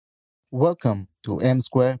Welcome to M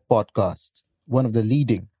Square Podcast, one of the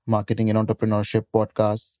leading marketing and entrepreneurship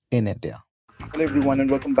podcasts in India. Hello, everyone, and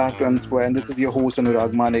welcome back to M Square. And this is your host,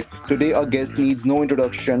 Anurag Manik. Today, our guest needs no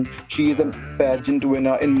introduction. She is a pageant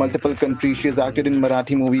winner in multiple countries. She has acted in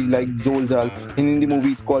Marathi movies like Zolzal, in Hindi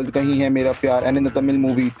movies called Kahin Hai Mera Pyar, and in the Tamil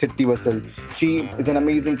movie Thitti Vasal. She is an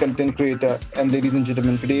amazing content creator. And ladies and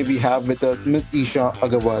gentlemen, today we have with us Miss Isha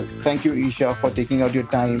Agarwal. Thank you, Isha, for taking out your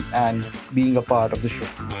time and being a part of the show.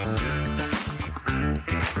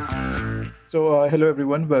 Hello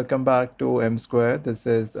everyone, welcome back to M Square. This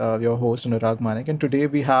is your host Anurag Manik, and today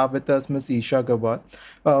we have with us Miss Isha Gawar,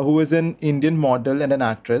 who is an Indian model and an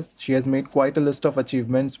actress. She has made quite a list of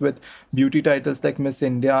achievements with beauty titles like Miss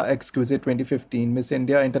India Exquisite 2015, Miss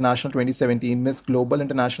India International 2017, Miss Global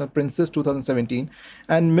International Princess 2017,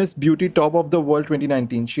 and Miss Beauty Top of the World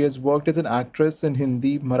 2019. She has worked as an actress in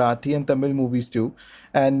Hindi, Marathi, and Tamil movies too,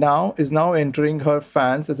 and now entering her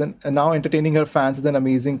fans as an now entertaining her fans as an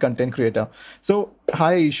amazing content creator. So,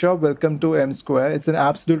 hi Isha, welcome to M Square. It's an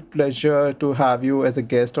absolute pleasure to have you as a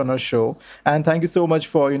guest on our show, and thank you so much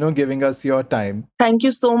for giving us your time. Thank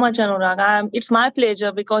you so much, Anurag. It's my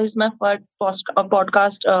pleasure because it's my first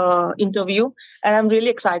podcast interview, and I'm really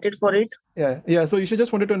excited for it. Yeah. So Isha,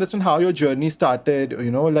 just wanted to understand how your journey started.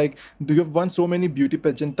 Like do you've won so many beauty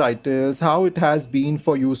pageant titles? How it has been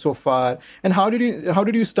for you so far, and how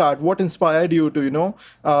did you start? What inspired you to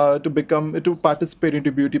to participate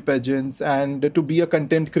into beauty pageants and to be a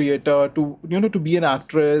content creator, to be an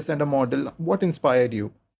actress and a model? What inspired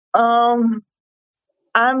you? Um,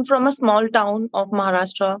 I'm from a small town of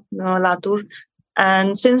Maharashtra, Latur,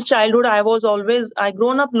 and since childhood, I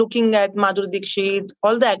grown up looking at Madhuri Dixit,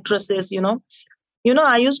 all the actresses.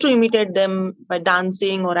 I used to imitate them by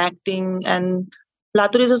dancing or acting, and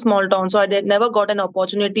Latur is a small town, so never got an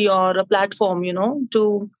opportunity or a platform,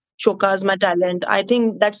 to showcase my talent. I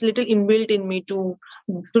think that's little inbuilt in me to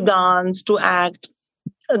dance, to act.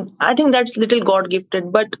 I think that's little God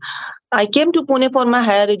gifted. But I came to Pune for my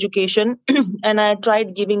higher education, and I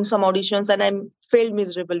tried giving some auditions, and I failed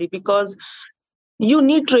miserably because you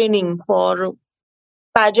need training for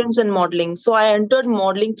pageants and modeling. So I entered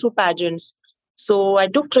modeling through pageants. So I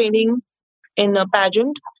took training in a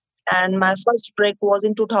pageant, and my first break was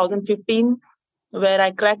in 2015, where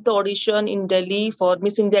I cracked the audition in Delhi for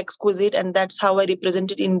Miss India Exquisite, and that's how I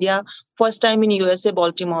represented India first time in USA,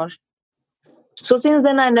 Baltimore. So since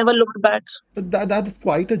then, I never looked back. That is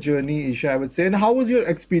quite a journey, Isha, I would say. And how was your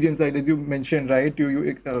experience? Like as you mentioned, right?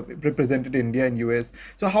 You represented India in US.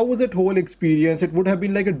 So how was that whole experience? It would have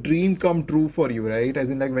been like a dream come true for you, right? As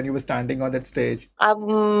in like when you were standing on that stage.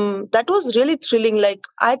 That was really thrilling. Like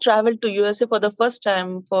I traveled to USA for the first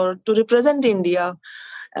time for to represent India,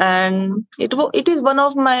 and it is one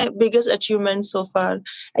of my biggest achievements so far.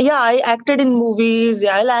 Yeah, I acted in movies.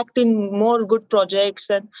 Yeah, I'll act in more good projects,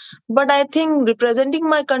 and but I think representing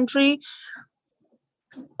my country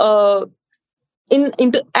uh,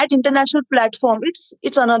 at international platform,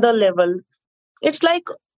 it's another level. It's like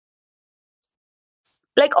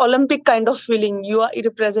Olympic kind of feeling. You are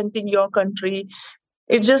representing your country.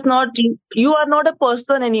 It's just not you are not a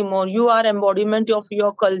person anymore. You are embodiment of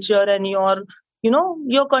your culture and your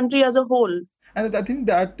country as a whole. And I think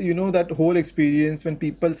that, that whole experience, when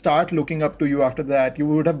people start looking up to you after that, you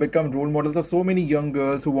would have become role models of so many young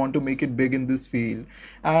girls who want to make it big in this field.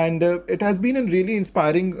 And it has been a really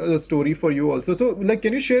inspiring story for you also. So, like,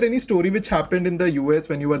 can you share any story which happened in the US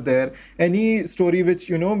when you were there? Any story which,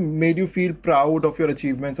 made you feel proud of your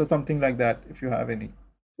achievements or something like that, if you have any?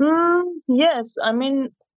 Yes, I mean,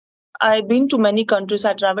 I've been to many countries.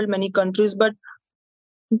 I traveled many countries, but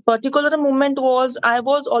particular moment was I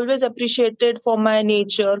was always appreciated for my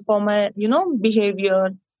nature, for my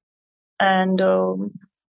behavior, and there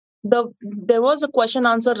was a question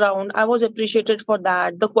answer round. I was appreciated for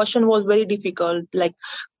that. The question was very difficult, like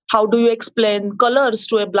how do you explain colors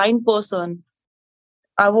to a blind person?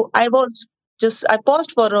 I was just I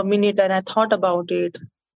paused for a minute and I thought about it.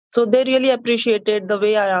 So they really appreciated the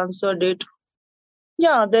way I answered it.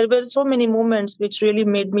 Yeah, there were so many moments which really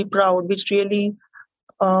made me proud, which really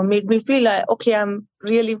made me feel like, okay, I'm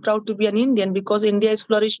really proud to be an Indian because India is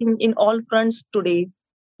flourishing in all fronts today,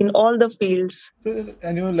 in all the fields. So,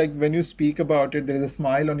 and like when you speak about it, there is a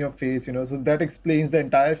smile on your face, so that explains the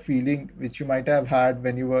entire feeling which you might have had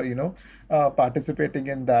when you were, participating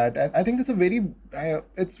in that. And I think that's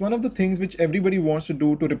it's one of the things which everybody wants to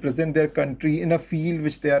do to represent their country in a field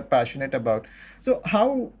which they are passionate about. So,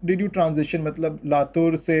 how did you transition? Matlab,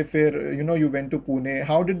 Latur se fir, you went to Pune.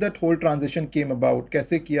 How did that whole transition came about?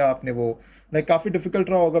 कैसे किया आपने वो? Like काफी difficult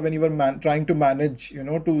रहा होगा when you were trying to manage,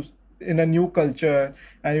 to in a new culture,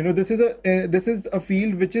 and this is a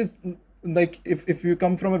field which is like, if you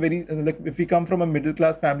come from a very like if we come from a middle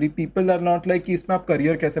class family, people are not like कि इसमें आप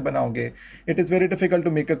career कैसे बनाओगे. It is very difficult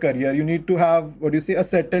to make a career. You need to have, what do you say, a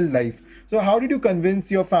settled life. So how did you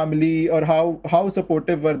convince your family, or how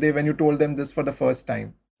supportive were they when you told them this for the first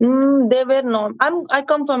time? They were not. I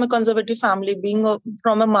come from a conservative family,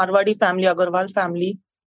 from a Marwadi family, Agarwal family.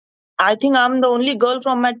 I think I'm the only girl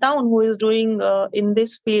from my town who is doing in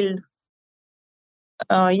this field.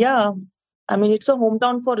 Yeah, I mean it's a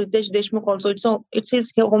hometown for Ritesh Deshmukh also. It's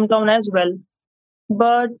his hometown as well.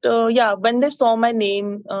 But yeah, when they saw my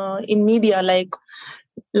name in media, like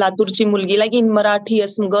Laturchi Mulgi, like in Marathi,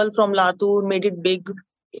 a girl from Latur made it big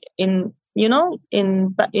in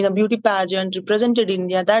in a beauty pageant, represented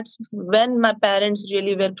India. That's when my parents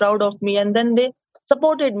really were proud of me, and then they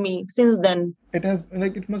supported me since then.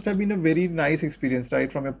 It must have been a very nice experience, right,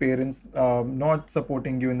 from your parents not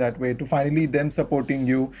supporting you in that way to finally them supporting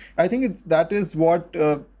you. I think that is what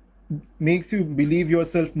makes you believe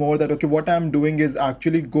yourself more, that okay, what I'm doing is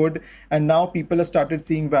actually good, and now people have started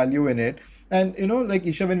seeing value in it. And like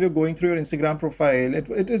Isha, when we're going through your Instagram profile,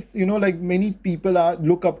 it is, like many people are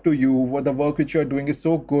look up to you. What the work which you're doing is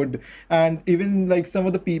so good. And even like some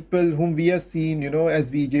of the people whom we have seen, as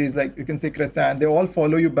VJs, like you can say Crescent, they all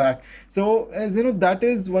follow you back. So as that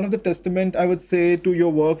is one of the testament, I would say, to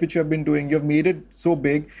your work which you have been doing. You've made it so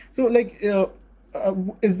big. So like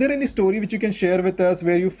is there any story which you can share with us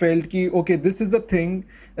where you felt ki, okay, this is the thing,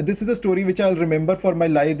 this is a story which I'll remember for my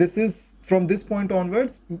life, this is from this point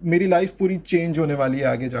onwards मेरी life पूरी change होने वाली है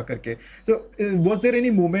आगे जा करके. So was there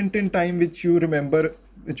any moment in time which you remember,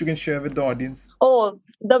 which you can share with the audience? Oh,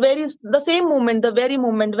 the very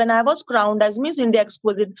moment when I was crowned as Miss India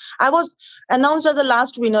Exquisite, I was announced as the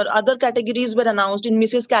last winner. Other categories were announced in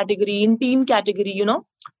Mrs. category, in teen category.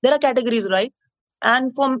 There are categories, right?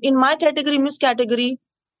 And from in my category, Miss category,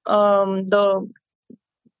 the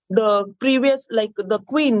previous, like the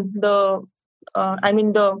queen, the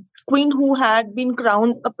queen who had been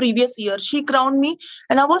crowned a previous year, she crowned me,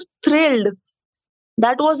 and I was thrilled.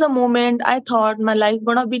 That was a moment I thought my life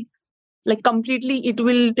gonna be like completely, it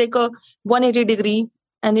will take a 180-degree,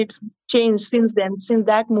 and it's changed since then, since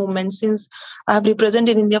that moment, since I have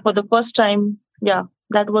represented India for the first time. Yeah,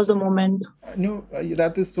 that was the moment. No,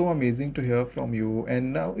 that is so amazing to hear from you.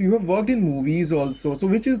 And now you have worked in movies also. So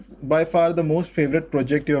which is by far the most favorite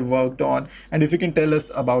project you have worked on? And if you can tell us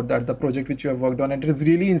about that, the project which you have worked on, and it has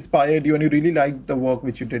really inspired you and you really liked the work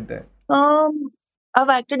which you did there. um I've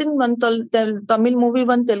acted in one Tamil movie,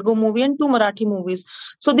 one Telugu movie, and two Marathi movies.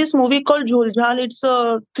 So this movie called Jhuljal, it's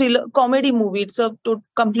a thriller comedy movie. It's a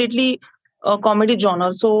completely comedy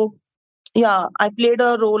genre. So yeah, I played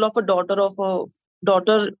a role of a daughter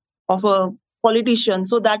of a politician.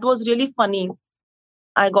 So that was really funny.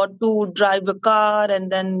 I got to drive a car, and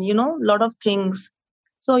then a lot of things.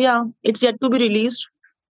 So yeah, it's yet to be released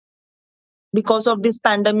because of this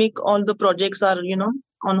pandemic. All the projects are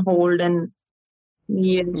on hold, and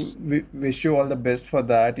yes. We wish you all the best for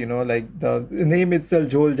that. Like the name itself,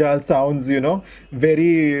 Jhol Jal, sounds,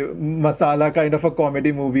 very masala kind of a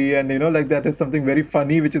comedy movie. And, like that is something very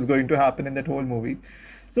funny which is going to happen in that whole movie.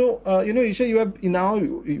 So, Isha, you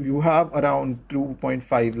have around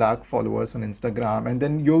 2.5 lakh followers on Instagram, and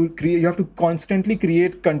then you have to constantly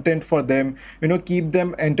create content for them, keep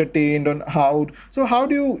them entertained on how. So how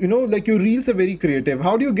do you, like your reels are very creative.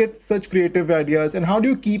 How do you get such creative ideas, and how do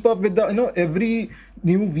you keep up with the, every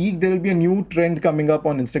new week there will be a new trend coming up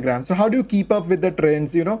on Instagram. So how do you keep up with the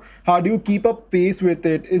trends? How do you keep up pace with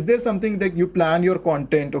it? Is there something that you plan your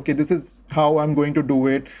content? Okay, this is how I'm going to do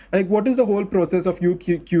it. Like, what is the whole process of you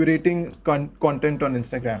curating content on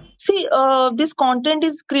Instagram? See, this content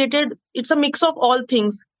is created. It's a mix of all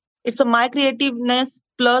things. It's a my creativeness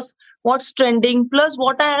plus what's trending plus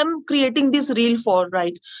what I am creating this reel for.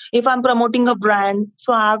 Right? If I'm promoting a brand,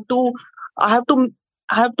 so I have to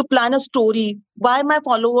I have to plan a story why my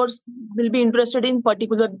followers will be interested in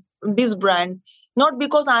particular this brand, not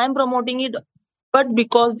because I am promoting it, but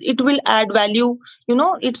because it will add value.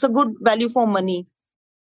 It's a good value for money.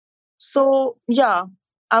 So yeah,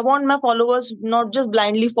 I want my followers not just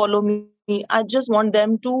blindly follow me. I just want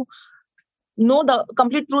them to know the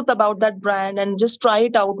complete truth about that brand and just try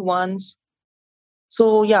it out once.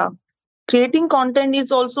 So yeah, creating content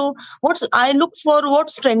is also what's I look for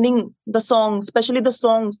what's trending, the songs, especially the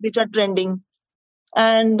songs which are trending.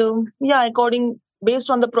 And yeah, according based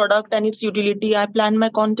on the product and its utility, I plan my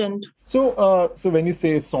content. So when you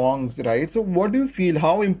say songs, right? So what do you feel?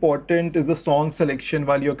 How important is the song selection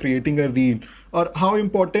while you're creating a reel, or how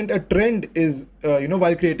important a trend is,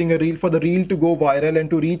 while creating a reel for the reel to go viral and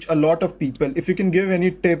to reach a lot of people? If you can give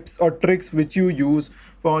any tips or tricks which you use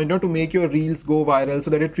for to make your reels go viral so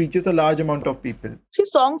that it reaches a large amount of people. See,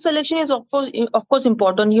 song selection is of course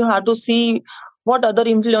important. You have to see what other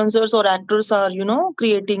influencers or actors are,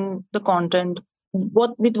 creating the content.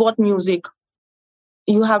 What music.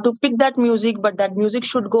 You have to pick that music, but that music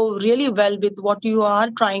should go really well with what you are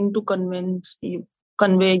trying to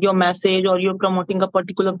convey your message, or you're promoting a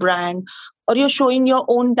particular brand, or you're showing your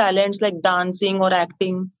own talents like dancing or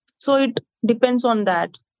acting. So it depends on that.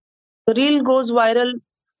 The reel goes viral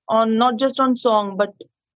on not just on song, but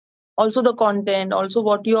also the content, also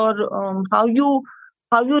what your how you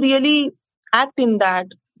really act in that,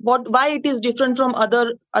 what why it is different from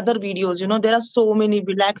other videos. There are so many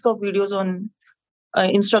lakhs of videos on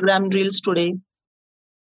Instagram reels today.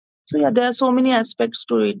 So yeah, there are so many aspects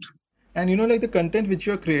to it. And like the content which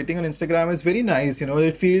you're creating on Instagram is very nice.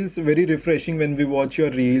 It feels very refreshing when we watch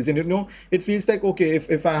your reels. And it feels like, okay,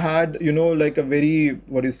 if I had, like a very,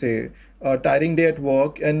 what do you say, tiring day at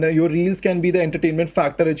work, and your reels can be the entertainment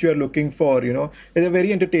factor that you are looking for. It's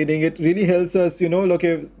very entertaining. It really helps us,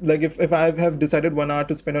 like if I have decided 1 hour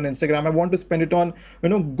to spend on Instagram, I want to spend it on,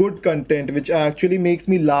 good content, which actually makes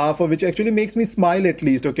me laugh, or which actually makes me smile at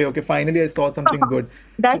least. Okay, finally I saw something good.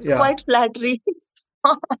 That's Yeah. quite flattering.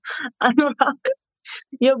 Anurag,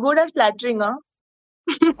 you're good at flattering, huh?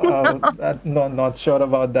 No, not sure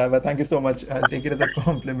about that, but thank you so much. I'll take it as a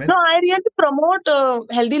compliment. No, I really promote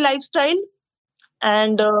healthy lifestyle,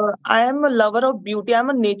 and I am a lover of beauty. I'm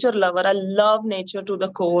a nature lover. I love nature to the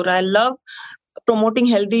core. I love promoting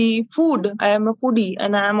healthy food. I am a foodie,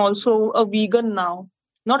 and I am also a vegan now.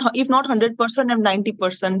 Not if not 100%, I'm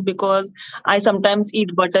 90% because I sometimes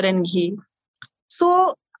eat butter and ghee.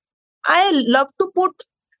 So I love to put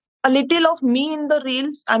a little of me in the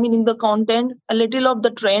reels, I mean, in the content, a little of the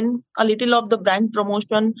trend, a little of the brand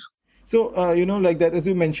promotion. So, like that, as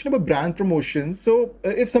you mentioned about brand promotion. So,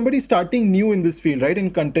 if somebody's starting new in this field, right, in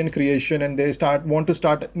content creation, and they want to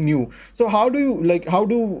start new. So,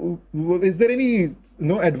 is there any,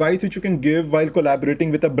 advice which you can give while collaborating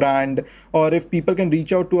with a brand, or if people can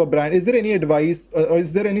reach out to a brand? Is there any advice, or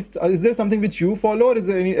is there something which you follow, or is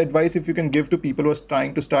there any advice if you can give to people who are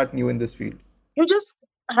trying to start new in this field? You just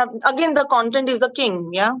have, again, the content is the king,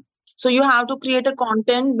 yeah. So you have to create a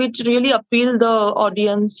content which really appeal the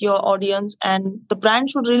audience, your audience, and the brand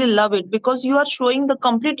should really love it because you are showing the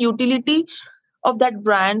complete utility of that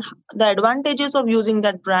brand, the advantages of using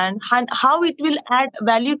that brand, and how it will add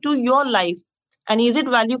value to your life. And is it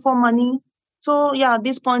value for money? So yeah,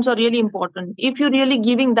 these points are really important. If you're really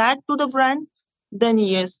giving that to the brand, then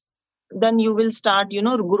yes, then you will start,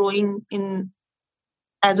 growing in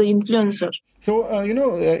as an influencer. So,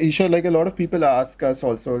 Isha, like a lot of people ask us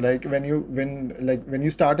also, like when you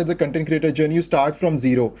start as a content creator journey, you start from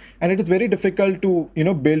zero, and it is very difficult to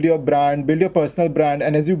build your brand, build your personal brand,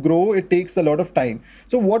 and as you grow, it takes a lot of time.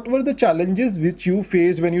 So, what were the challenges which you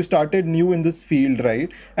faced when you started new in this field,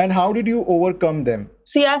 right? And how did you overcome them?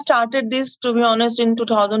 See, I started this, to be honest, in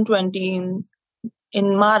 2020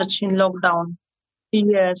 in March in lockdown.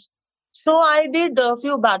 Yes. So I did a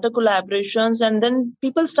few better collaborations, and then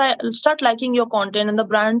people start liking your content, and the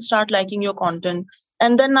brands start liking your content.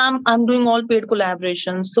 And then I'm doing all paid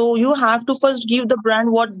collaborations. So you have to first give the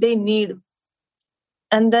brand what they need,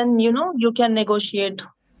 and then you can negotiate.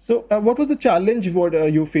 So, what was the challenge what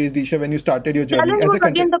you faced, Isha, when you started your journey Challenge as was a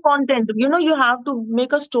again content? the content. You have to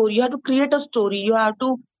make a story. You have to create a story. You have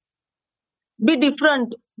to be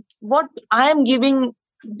different. What I am giving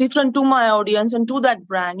different to my audience and to that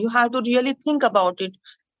brand. You have to really think about it.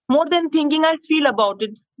 More than thinking, I feel about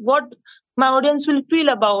it. What my audience will feel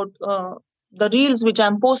about the reels which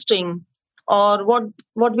I'm posting, or what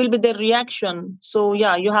will be their reaction. So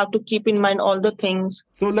yeah, you have to keep in mind all the things.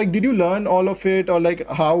 So, like, did you learn all of it, or like,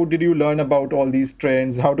 how did you learn about all these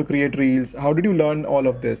trends, how to create reels? How did you learn all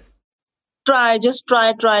of this? Just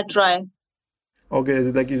try. Okay,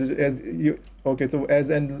 it's like as you okay, so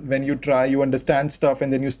as and when you try, you understand stuff,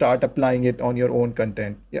 and then you start applying it on your own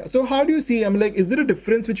content. Yeah. So how do you see? I'm like, is there a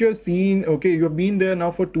difference which you have seen? Okay, you have been there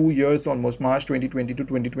now for 2 years, almost March 2020 to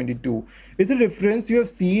 2022. Is there a difference you have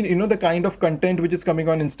seen? The kind of content which is coming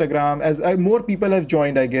on Instagram as more people have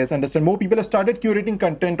joined, I guess. Understand? More people have started curating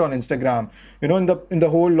content on Instagram. In the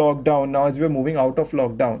whole lockdown now, as we are moving out of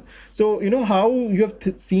lockdown. So how you have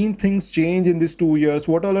seen things change in these 2 years.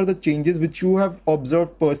 What all are the changes which you have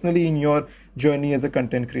observed personally in your journey as a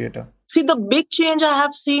content creator? See, the big change I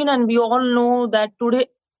have seen, and we all know that today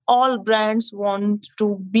all brands want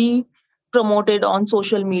to be promoted on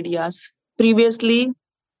social medias. Previously,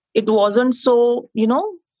 it wasn't so,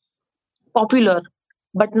 popular.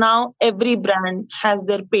 But now every brand has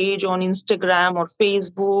their page on Instagram or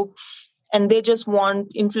Facebook, and they just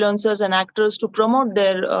want influencers and actors to promote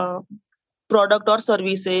their product or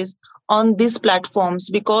services on these platforms,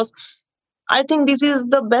 because I think this is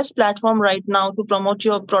the best platform right now to promote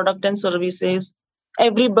your product and services.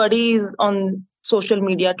 Everybody is on social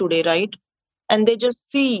media today, right? And they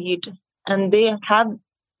just see it, and they have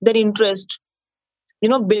their interest,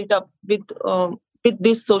 built up with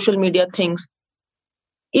these social media things.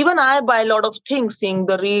 Even I buy a lot of things seeing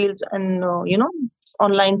the reels and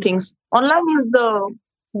online things. Online is the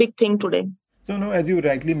big thing today. So, no, as you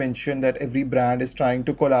rightly mentioned, that every brand is trying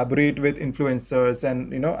to collaborate with influencers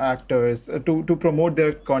and actors to promote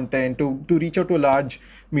their content to reach out to a large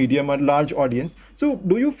medium or large audience. So,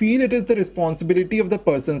 do you feel it is the responsibility of the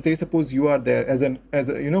person? Say, suppose you are there as a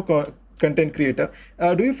content creator.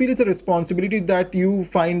 Do you feel it's a responsibility that you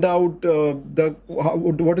find out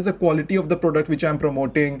what is the quality of the product which I'm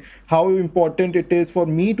promoting? How important it is for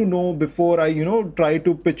me to know before I try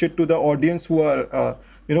to pitch it to the audience who are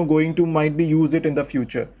going to might be use it in the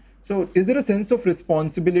future. So is there a sense of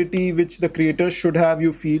responsibility which the creators should have,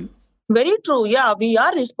 you feel? Very true. Yeah, we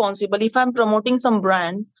are responsible. If I'm promoting some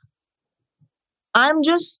brand, I'm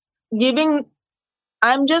just giving,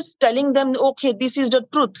 I'm just telling them, okay, this is the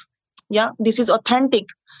truth. Yeah, this is authentic.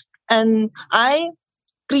 And I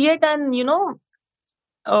create an,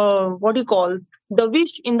 what do you call, the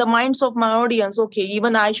wish in the minds of my audience. Okay,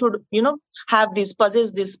 even I should, have this,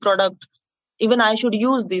 possess this product. Even I should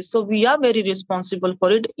use this. So we are very responsible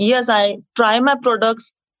for it. Yes, I try my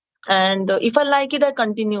products, and if I like it, I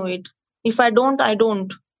continue it. If I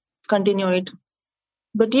don't continue it.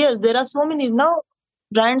 But yes, there are so many now.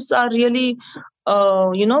 Brands are really,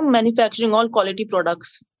 manufacturing all quality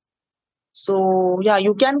products. So yeah,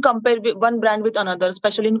 you can compare one brand with another,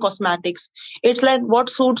 especially in cosmetics. It's like what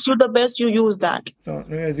suits you the best, you use that. So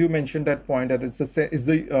as you mentioned that point, that is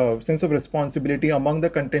the sense of responsibility among the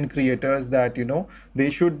content creators, that they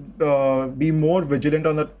should be more vigilant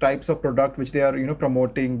on the types of product which they are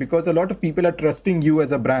promoting, because a lot of people are trusting you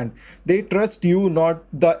as a brand. They trust you, not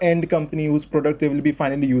the end company whose product they will be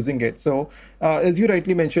finally using it. So as you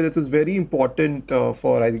rightly mentioned, it is very important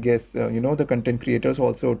for, I guess, the content creators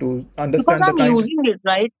also to understand Because the I'm kind. using it,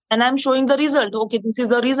 right? And I'm showing the result. Okay, this is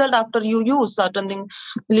the result after you use certain thing.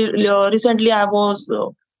 Recently,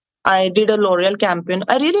 I did a L'Oreal campaign.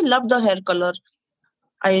 I really loved the hair color.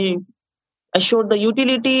 I I showed the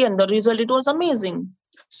utility and the result. It was amazing.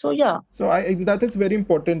 So yeah. So that is very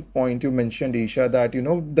important point you mentioned, Isha, that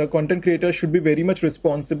the content creators should be very much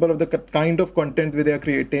responsible of the kind of content that they are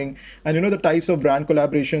creating, and the types of brand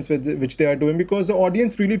collaborations which they are doing, because the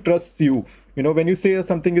audience really trusts you. When you say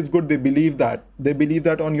something is good, they believe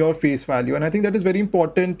that on your face value, and I think that is very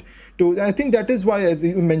important. I think that is why, as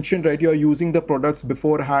you mentioned, right, you are using the products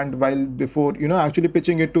beforehand, while before actually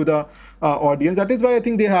pitching it to the audience. That is why I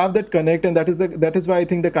think they have that connect, and that is why I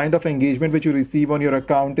think the kind of engagement which you receive on your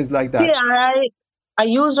account is like See, that. I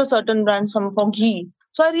used a certain brand some for ghee.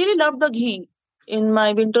 So I really love the ghee. In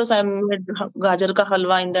my winters, I made gajar ka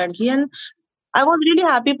halwa in that ghee, and I was really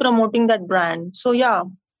happy promoting that brand. So yeah,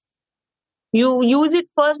 you use it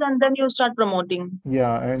first and then you start promoting.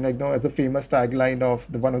 Yeah, and like no, as a famous tagline of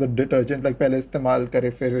one of the detergent, like "Pehle istemal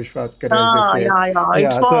kare fir vishwas kare," as they say. Yeah.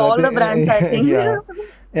 It's Yeah, for so I all the think brands, I think. yeah.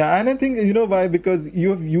 Yeah, and I think why, because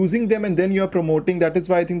you're using them and then you're promoting. That is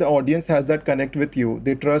why I think the audience has that connect with you.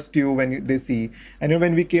 They trust you when they see. And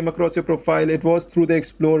when we came across your profile, it was through the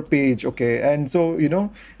explore page, okay. And so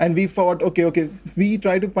and we thought, okay, we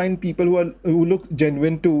try to find people who look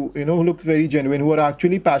genuine to who look very genuine, who are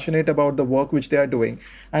actually passionate about the work which they are doing.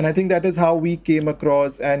 And I think that is how we came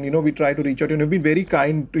across, and we try to reach out. You've been very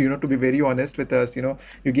kind to be very honest with us.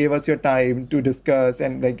 You gave us your time to discuss,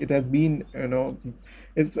 and like it has been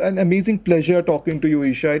it's an amazing pleasure talking to you,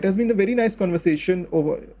 Isha. It has been a very nice conversation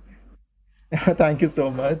over. Thank you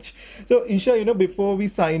so much. So, Isha, before we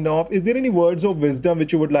sign off, is there any words of wisdom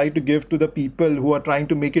which you would like to give to the people who are trying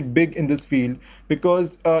to make it big in this field?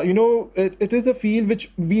 Because, it is a field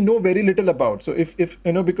which we know very little about. So, if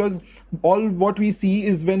because all what we see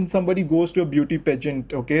is when somebody goes to a beauty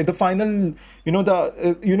pageant, okay, the final,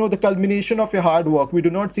 the culmination of your hard work. We do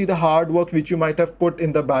not see the hard work which you might have put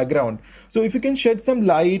in the background. So, if you can shed some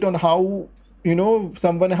light on how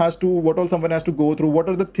someone has to, what all someone has to go through, what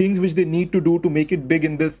are the things which they need to do to make it big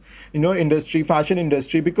in this industry, fashion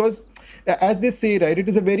industry. Because as they say, right, it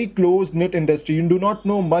is a very closed knit industry. You do not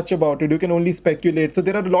know much about it, you can only speculate. So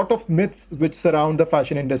there are a lot of myths which surround the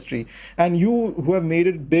fashion industry, and you who have made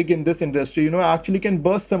it big in this industry, actually can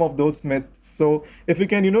burst some of those myths. So if you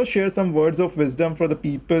can share some words of wisdom for the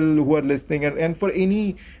people who are listening, and for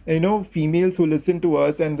any females who listen to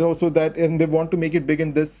us, and also that and they want to make it big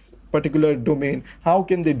in this particular domain, how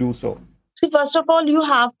can they do so? See, first of all, you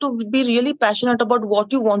have to be really passionate about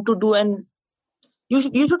what you want to do, and you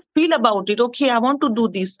should feel about it. Okay, I want to do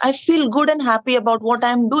this. I feel good and happy about what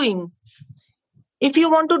I'm doing. If you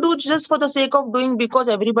want to do just for the sake of doing because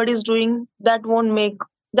everybody is doing, that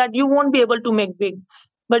you won't be able to make big.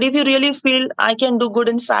 But if you really feel I can do good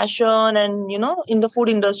in fashion and in the food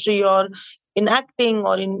industry or in acting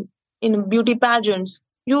or in beauty pageants,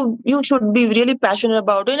 you should be really passionate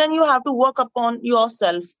about it, and you have to work upon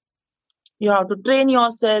yourself. You have to train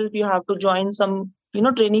yourself. You have to join some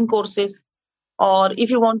training courses. Or if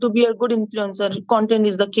you want to be a good influencer, content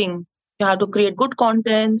is the king. You have to create good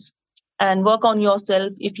contents and work on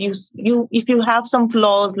yourself. If you have some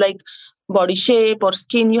flaws like body shape or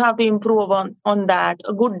skin, you have to improve on that.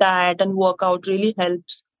 A good diet and workout really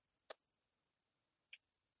helps.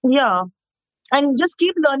 Yeah, and just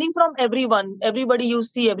keep learning from everybody you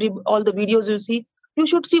see, all the videos you see. You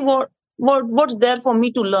should see what's there for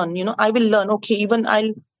me to learn. I will learn. Okay, even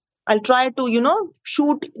I'll try to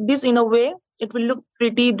shoot this in a way it will look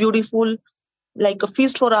pretty beautiful, like a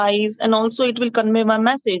feast for eyes, and also it will convey my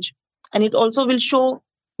message, and it also will show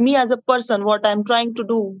me as a person what I'm trying to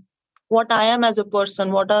do, what I am as a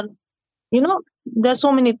person, there's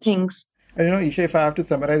so many things. And Isha, if I have to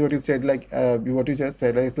summarize what you said, like what you just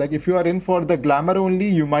said, it's like if you are in for the glamour only,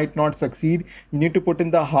 you might not succeed. You need to put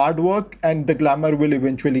in the hard work, and the glamour will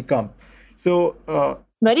eventually come. So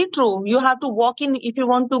Very true. You have to walk in, if you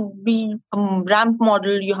want to be a ramp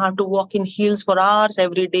model, you have to walk in heels for hours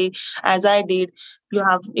every day, as I did.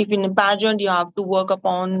 If in a pageant, you have to work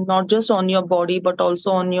upon not just on your body, but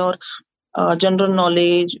also on your general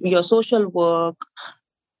knowledge, your social work,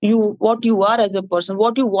 what you are as a person,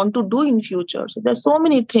 what you want to do in future. So there's so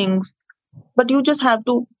many things, but you just have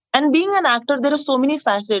to. And being an actor, there are so many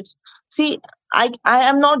facets. See, I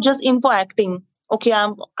am not just in for acting. Okay,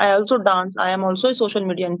 I also dance. I am also a social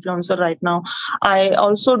media influencer right now. I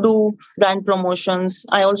also do brand promotions.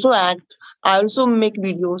 I also act. I also make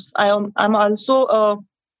videos. I'm also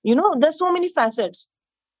there's so many facets.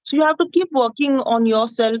 So you have to keep working on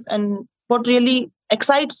yourself and what really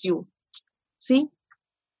excites you. See,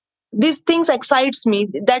 these things excites me.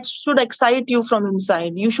 That should excite you from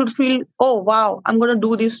inside. You should feel, oh wow, I'm going to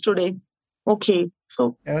do this today. Okay,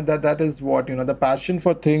 so that is what the passion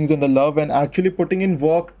for things and the love, and actually putting in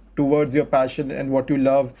work towards your passion and what you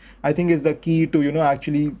love, I think is the key to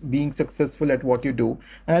actually being successful at what you do.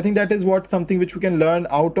 And I think that is what something which we can learn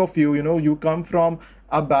out of you. You come from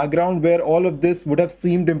a background where all of this would have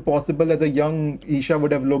seemed impossible. As a young Isha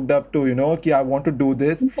would have looked up to, okay, I want to do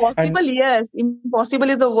this. Impossible, yes, impossible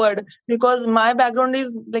is the word, because my background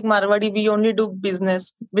is like Marwadi. We only do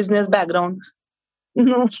business background.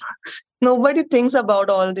 No, nobody thinks about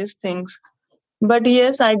all these things. But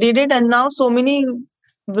yes, I did it, and now so many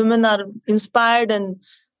women are inspired and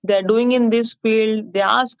they're doing in this field. They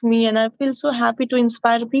ask me, and I feel so happy to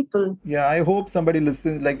inspire people. Yeah, I hope somebody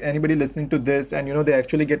listens, like anybody listening to this, and they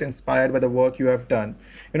actually get inspired by the work you have done.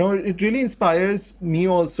 It really inspires me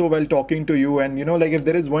also while talking to you. And like if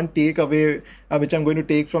there is one takeaway which I'm going to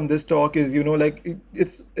take from this talk is, like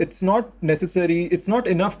it's not necessary, it's not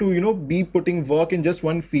enough to be putting work in just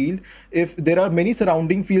one field. If there are many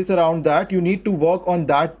surrounding fields around that, you need to work on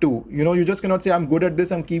that too. You just cannot say I'm good at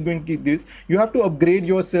this, I'm keep going to keep this. You have to upgrade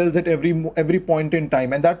yourselves at every point in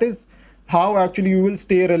time, and that is how actually you will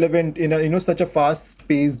stay relevant in a such a fast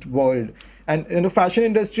paced world. And fashion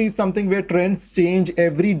industry is something where trends change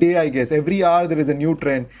every day. I guess every hour there is a new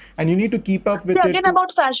trend, and you need to keep up with See, it again,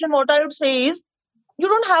 about fashion, what I would say is you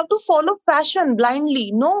don't have to follow fashion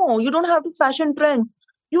blindly. No, you don't have to fashion trends.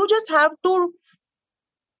 You just have to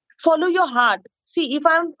follow your heart. See, if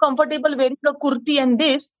I'm comfortable wearing a kurti and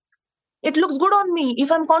this, it looks good on me.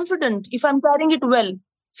 If I'm confident, if I'm carrying it well.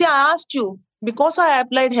 See, I asked you because I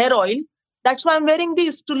applied hair oil. That's why I'm wearing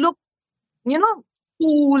this to look, you know,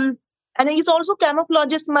 cool. And it also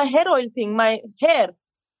camouflages my hair oil thing, my hair,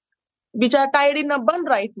 which are tied in a bun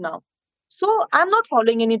right now. So I'm not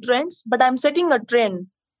following any trends, but I'm setting a trend.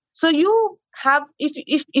 So you have,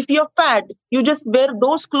 if you're fat, you just wear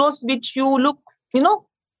those clothes which you look, you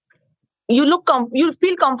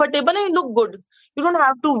feel comfortable and you look good. You don't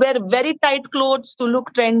have to wear very tight clothes to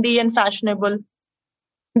look trendy and fashionable.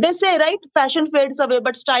 They say, right, fashion fades away,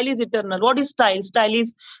 but style is eternal. What is style? Style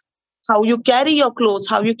is how you carry your clothes,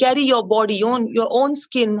 how you carry your body, your own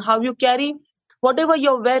skin, how you carry whatever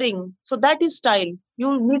you're wearing. So that is style.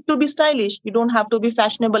 You need to be stylish. You don't have to be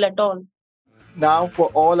fashionable at all. Now, for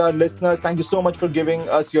all our listeners, thank you so much for giving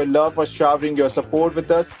us your love, for showering your support with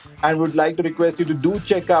us. And would like to request you to do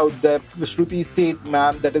check out the Shruti Seth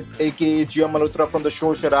ma'am, that is aka Jia Malhotra from the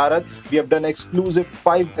show Shararat. We have done exclusive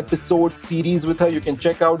 5 episode series with her. You can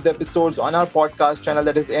check out the episodes on our podcast channel,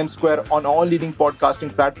 that is M Square, on all leading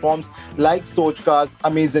podcasting platforms like Sochcast,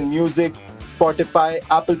 Amazon Music, Spotify,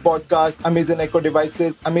 Apple Podcast, Amazon Echo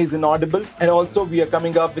devices, Amazon Audible. And also we are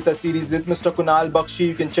coming up with a series with Mr. Kunal Bakshi.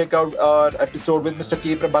 You can check out our episode with Mr.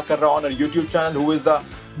 K. Prabhakar Rao on our YouTube channel, who is the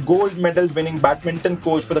gold medal winning badminton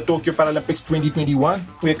coach for the Tokyo Paralympics 2021.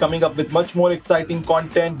 We are coming up with much more exciting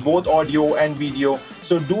content, both audio and video.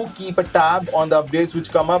 So do keep a tab on the updates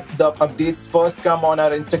which come up. The updates first come on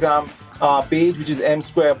our Instagram page, which is M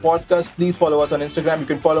Square Podcast. Please follow us on Instagram. You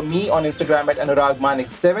can follow me on Instagram at Anurag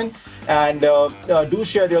Manik7. And do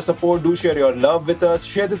share your support, do share your love with us.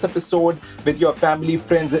 Share this episode with your family,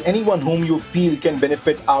 friends, and anyone whom you feel can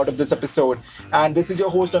benefit out of this episode. And this is your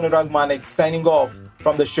host Anurag Manik signing off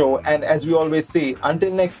from the show. And as we always say,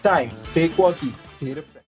 until next time, stay quirky, stay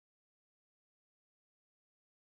refreshed.